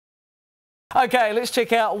Okay, let's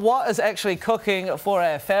check out what is actually cooking for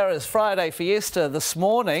our Farrah's Friday Fiesta this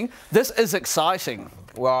morning. This is exciting.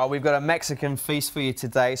 Well, we've got a Mexican feast for you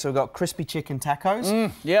today. So we've got crispy chicken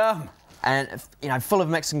tacos. Yeah. And, you know, full of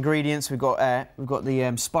Mexican ingredients. We've got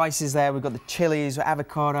the spices there. We've got the chilies,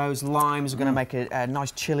 avocados, limes. We're going to make a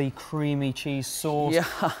nice chili creamy cheese sauce.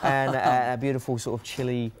 Yeah. And a beautiful sort of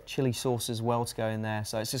chili sauce as well to go in there.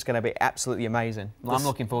 So it's just going to be absolutely amazing. I'm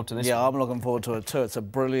looking forward to this. Yeah, one. I'm looking forward to it too. It's a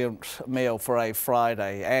brilliant meal for a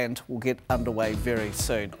Friday, and we'll get underway very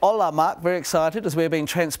soon. Hola, Mark. Very excited as we're being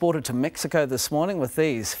transported to Mexico this morning with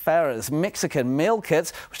these Farrah's Mexican meal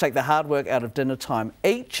kits, which take the hard work out of dinner time.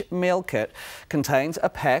 Each meal kit contains a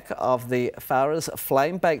pack of the Farrah's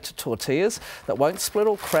flame-baked tortillas that won't split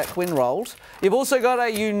or crack when rolled. You've also got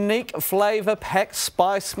a unique flavour-packed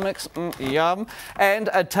spice mix, yum, and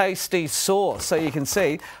a tasty sauce. So you can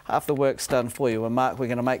see half the work's done for you. And Mark, we're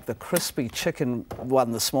going to make the crispy chicken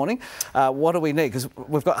one this morning. What do we need? Because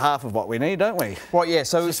we've got half of what we need, don't we? Well, yeah.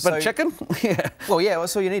 So just a bit of chicken. Yeah. Well, yeah. Well,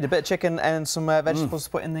 so you need a bit of chicken and some vegetables to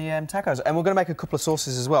put in the tacos, and we're going to make a couple of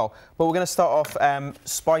sauces as well. But we're going to start off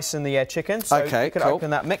spicing the chicken. So okay, you can cool. open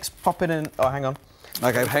that mix, pop it in. Oh, hang on.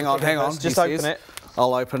 Okay, hang on. Just open it.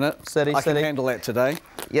 I'll open it. Steady. I can handle that today.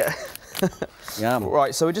 Yeah. Yum.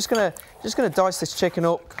 Right. So we're just gonna dice this chicken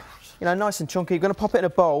up, you know, nice and chunky. You're gonna pop it in a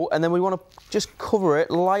bowl, and then we want to just cover it,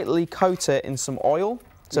 lightly coat it in some oil.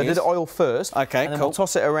 So do the oil first. Okay, and then cool. we'll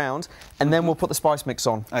toss it around, and then we'll put the spice mix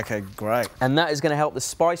on. Okay, great. And that is going to help the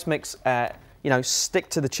spice mix, you know, stick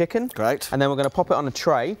to the chicken. Great. And then we're going to pop it on a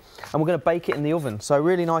tray, and we're going to bake it in the oven. So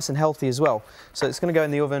really nice and healthy as well. So it's going to go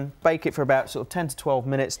in the oven, bake it for about sort of 10 to 12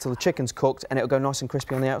 minutes till the chicken's cooked, and it'll go nice and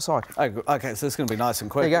crispy on the outside. Oh, okay, so it's going to be nice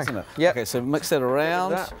and quick, isn't it? Yeah. Okay, so mix that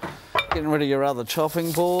around. Getting rid of your other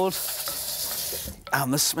chopping board.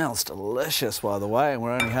 This smells delicious, by the way, and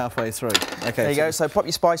we're only halfway through. Okay. There you go. So pop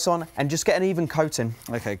your spice on and just get an even coating.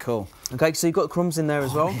 Okay, cool. Okay, so you've got crumbs in there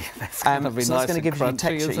as well. Yeah, that's going to be so nice that's going to give crunchy, you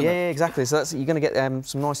texture. isn't it? Yeah, exactly. So you're going to get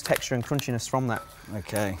some nice texture and crunchiness from that.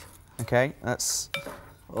 Okay. Okay, that's.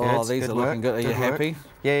 Oh, good. these are looking good. Are you happy?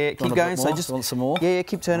 Yeah, keep going. So just want some more. Yeah,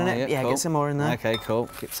 keep turning it. Yeah, cool. get some more in there. Okay, cool.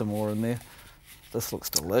 Get some more in there. This looks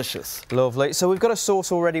delicious. Lovely. So we've got a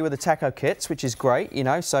sauce already with the taco kits, which is great, you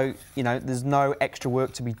know, so, you know, there's no extra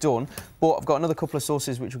work to be done. But I've got another couple of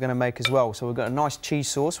sauces which we're going to make as well. So we've got a nice cheese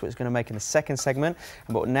sauce, which we're going to make in the second segment.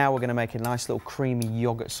 But now we're going to make a nice little creamy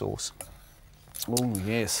yoghurt sauce. Oh,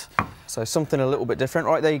 yes. So something a little bit different.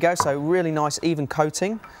 Right, there you go. So really nice, even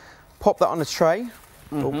coating. Pop that on a tray.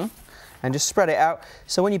 And just spread it out.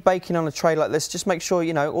 So when you're baking on a tray like this, just make sure,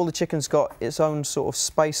 you know, all the chicken's got its own sort of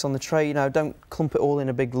space on the tray. You know, don't clump it all in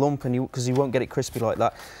a big lump, and because you won't get it crispy like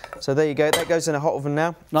that. So there you go. That goes in a hot oven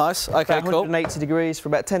now. Nice. Okay, about 180 degrees for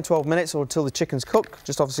about 10-12 minutes, or until the chicken's cooked.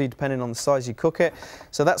 Just obviously depending on the size you cook it.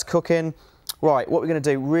 So that's cooking. Right. What we're going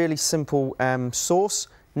to do? Really simple sauce.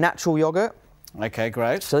 Natural yogurt. Okay,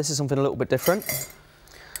 great. So this is something a little bit different.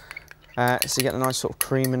 So you get a nice sort of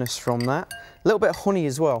creaminess from that. A little bit of honey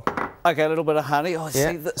as well. Okay, a little bit of honey. Oh,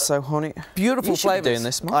 yeah, see, so honey. Beautiful flavours. You should be doing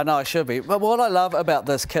this, Mark. I know, I should be. But what I love about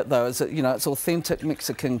this kit, though, is that, you know, it's authentic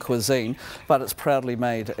Mexican cuisine, but it's proudly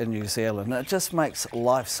made in New Zealand. And it just makes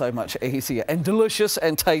life so much easier and delicious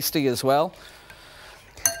and tasty as well.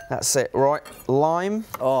 That's it, right. Lime.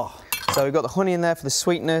 Oh. So we've got the honey in there for the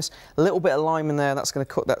sweetness. A little bit of lime in there. That's going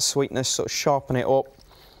to cook that sweetness, sort of sharpen it up.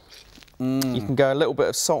 You can go a little bit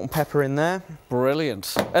of salt and pepper in there.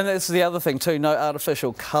 Brilliant. And that's the other thing too, no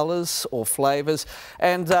artificial colours or flavours.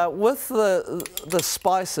 And with the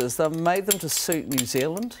spices, they've made them to suit New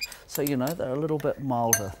Zealand. So, you know, they're a little bit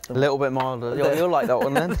milder. A little bit milder. You'll like that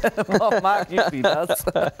one then. Well, Mark usually does.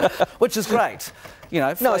 Which is great. You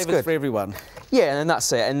know, flavours for everyone. Yeah, and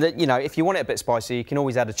that's it. And, you know, if you want it a bit spicy, you can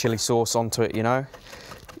always add a chilli sauce onto it, you know.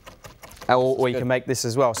 Or you can make this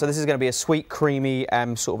as well. So this is going to be a sweet, creamy,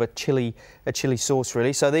 sort of a chili sauce,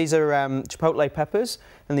 really. So these are chipotle peppers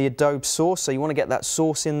and the adobe sauce. So you want to get that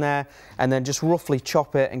sauce in there and then just roughly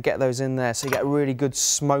chop it and get those in there. So you get a really good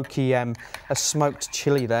smoky, a smoked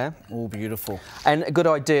chili there. Oh, beautiful. And a good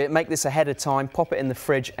idea, make this ahead of time, pop it in the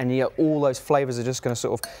fridge, and you get all those flavours are just going to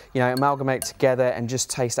sort of, you know, amalgamate together and just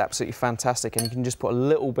taste absolutely fantastic. And you can just put a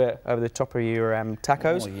little bit over the top of your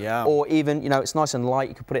tacos. Oh, yeah. Or even, you know, it's nice and light,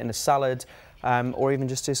 you can put it in a salad, or even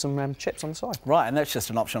just do some chips on the side. Right, and that's just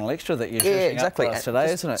an optional extra that you're Yeah, up exactly. for us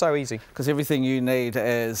today, isn't it? So easy. Because everything you need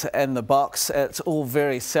is in the box. It's all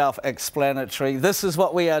very self-explanatory. This is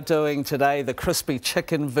what we are doing today, the crispy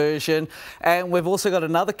chicken version. And we've also got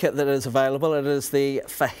another kit that is available. It is the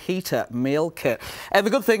fajita meal kit. And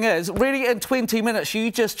the good thing is, ready in 20 minutes.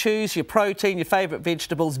 You just choose your protein, your favourite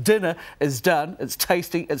vegetables. Dinner is done. It's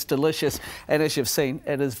tasty, it's delicious. And as you've seen,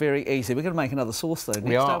 it is very easy. We're going to make another sauce though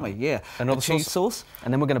next, aren't we? Yeah. Another cheese sauce.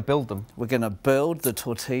 And then we're going to build them. We're going to build the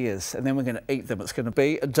tortillas and then we're going to eat them. It's going to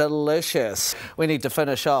be delicious. We need to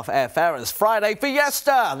finish off our Farrah's Friday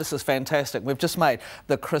Fiesta. This is fantastic. We've just made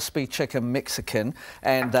the crispy chicken Mexican,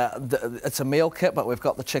 and it's a meal kit, but we've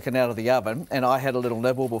got the chicken out of the oven, and I had a little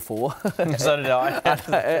nibble before. So did I.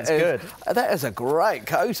 It's good. That is a great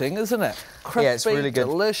coating, isn't it? Crispy, yeah, it's really good.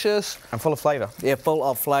 Delicious. And full of flavour. Yeah, full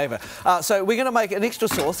of flavour. So we're going to make an extra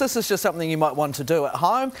sauce. This is just something you might want to do at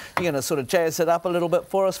home. You're going to sort of jazz it up a little bit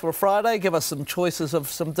for us for a Friday. Give us some choices of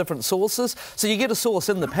some different sauces. So you get a sauce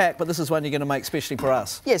in the pack, but this is one you're going to make specially for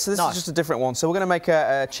us. Yeah, so this is just a different one. So we're going to make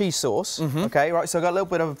a cheese sauce. Okay, right, so I've got a little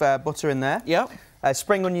bit of butter in there. Yep.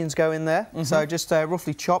 Spring onions go in there. So just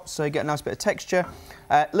roughly chopped, so you get a nice bit of texture.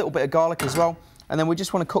 A little bit of garlic as well. And then we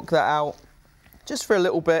just want to cook that out just for a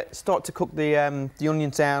little bit. Start to cook the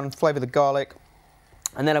onions down, flavour the garlic.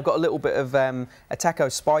 And then I've got a little bit of a taco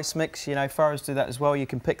spice mix. You know, Farrah's do that as well. You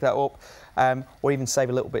can pick that up, or even save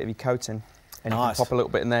a little bit of your coating. And nice. You can pop a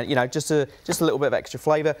little bit in there, you know, just a little bit of extra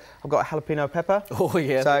flavour. I've got a jalapeno pepper. Oh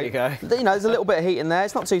yeah, so, there you go. You know, there's a little bit of heat in there.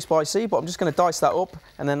 It's not too spicy, but I'm just going to dice that up,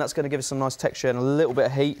 and then that's going to give us some nice texture and a little bit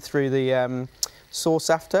of heat through the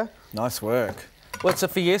sauce after. Nice work. Well, it's a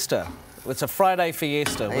fiesta. It's a Friday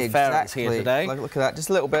fiesta with Farrah's here today. Look at that,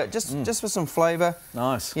 just a little bit, just for some flavour.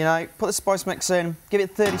 Nice. You know, put the spice mix in, give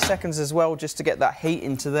it 30 seconds as well, just to get that heat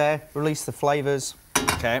into there, release the flavours.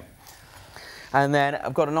 Okay. And then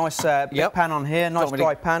I've got a nice big pan on here, nice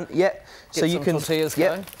dry pan. Yep. So you can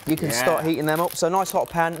start heating them up. So nice hot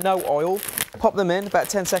pan, no oil. Pop them in, about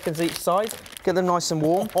 10 seconds each side. Get them nice and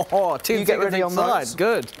warm. Oh, 10 you seconds get ready on side. those.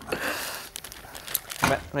 Good.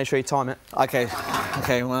 Make sure you time it. Okay.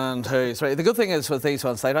 Okay, 1, 2, 3. The good thing is with these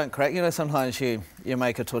ones, they don't crack. You know, sometimes you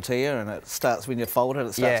make a tortilla and it starts, when you fold it,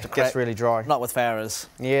 it starts to crack. Yeah, it gets really dry. Not with Farrah's.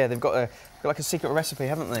 Yeah, they've got like a secret recipe,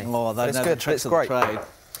 haven't they? Oh, they know good. the tricks of great. the trade.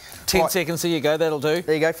 10 seconds, there you go, that'll do.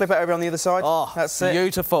 There you go, flip it over on the other side. Oh, that's it.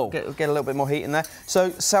 Beautiful. Get a little bit more heat in there.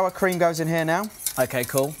 So sour cream goes in here now. Okay,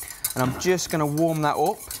 cool. And I'm just going to warm that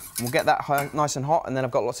up. We'll get that nice and hot, and then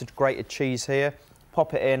I've got lots of grated cheese here.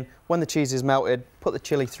 Pop it in. When the cheese is melted, put the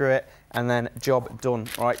chilli through it, and then job done.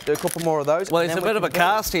 All right, do a couple more of those. Well, it's a bit of a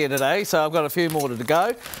cast here today, so I've got a few more to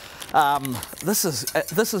go. This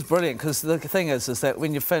is brilliant, because the thing is that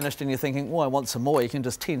when you're finished and you're thinking, oh, I want some more, you can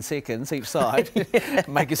just 10 seconds each side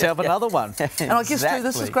make yourself another one. And I guess too,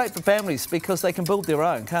 this is great for families because they can build their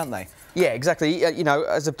own, can't they? Yeah, exactly. You know,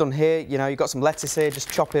 as I've done here, you know, you've got some lettuce here, just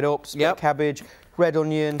chop it up, split cabbage, red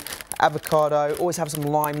onion, avocado. Always have some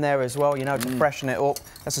lime there as well, you know, to freshen it up.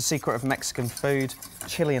 That's the secret of Mexican food,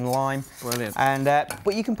 chili and lime. Brilliant. And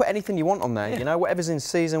but you can put anything you want on there, you know, whatever's in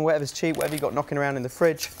season, whatever's cheap, whatever you've got knocking around in the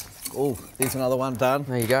fridge. Oh, there's another one done.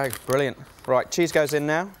 There you go, brilliant. Right, cheese goes in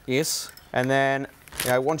now. Yes. And then,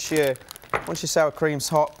 you know, once your sour cream's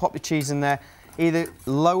hot, pop your cheese in there. Either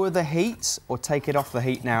lower the heat or take it off the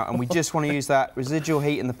heat now. And we just want to use that residual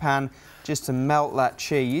heat in the pan just to melt that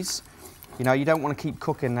cheese. You know, you don't want to keep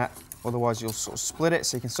cooking that, otherwise you'll sort of split it,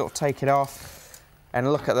 so you can sort of take it off. And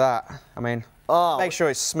look at that. I mean, make sure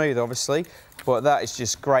it's smooth, obviously, but that is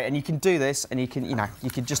just great. And you can do this, and you can, you know, you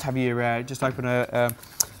could just have your, just open a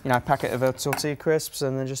packet of tortilla crisps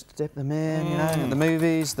and then just dip them in, you know, the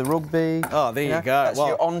movies, the rugby. Oh, there you go. That's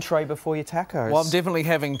your entree before your tacos. Well, I'm definitely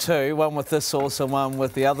having two, one with this sauce and one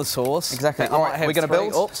with the other sauce. Exactly. All right, are we going to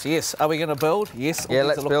build? Oops, yes. Are we going to build? Yes. Yeah,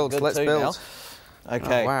 let's build, let's build. Now.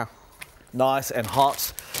 Okay. Oh, wow. Nice and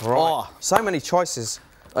hot. Right. Oh. So many choices.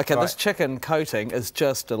 Okay, this chicken coating is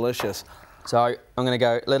just delicious. So I'm going to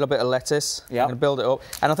go a little bit of lettuce. I'm going to build it up,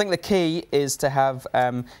 and I think the key is to have,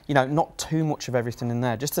 you know, not too much of everything in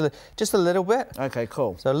there, just a little bit. Okay,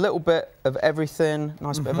 cool. So a little bit of everything,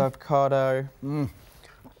 nice bit of avocado. You're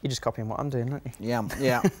just copying what I'm doing, aren't you? Yeah,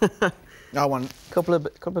 yeah. I want couple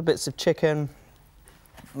of bits of chicken.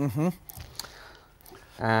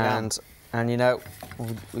 And you know,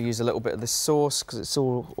 we'll use a little bit of this sauce because it's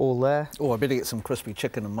all there. Oh, I better get some crispy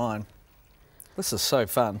chicken in mine. This is so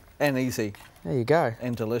fun and easy. There you go.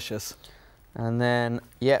 And delicious. And then,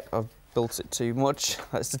 yep, I've built it too much.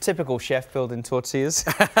 That's the typical chef building tortillas.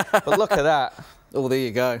 But look at that. Oh, there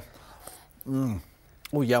you go.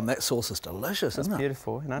 Oh, yum, that sauce is delicious, isn't it?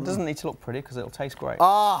 Beautiful. You know, it doesn't need to look pretty because it'll taste great.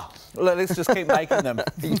 Ah, let's just keep making them.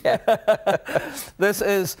 Yeah. This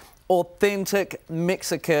is authentic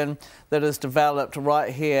Mexican that is developed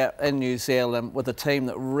right here in New Zealand with a team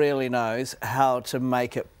that really knows how to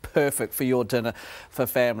make it perfect for your dinner for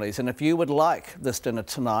families. And if you would like this dinner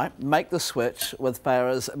tonight, make the switch with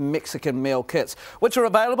Farrah's Mexican meal kits, which are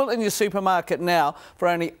available in your supermarket now for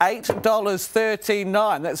only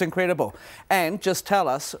 $8.39. That's incredible. And just tell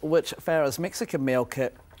us which Farrah's Mexican meal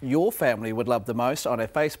kit your family would love the most on our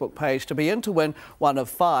Facebook page to be in to win one of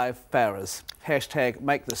 5 Farrah's. Hashtag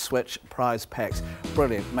make the switch prize packs.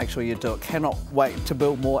 Brilliant. Make sure you do it. Cannot wait to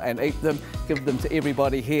build more and eat them. Give them to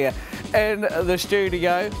everybody here in the studio.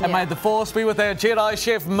 Yeah. And may the force be with our Jedi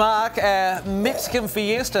chef Mark. Our Mexican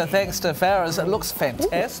fiesta thanks to Farrah's. It looks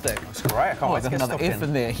fantastic. It's great. I can't wait to get another stuck F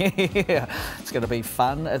in there. Yeah. It's going to be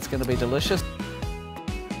fun. It's going to be delicious.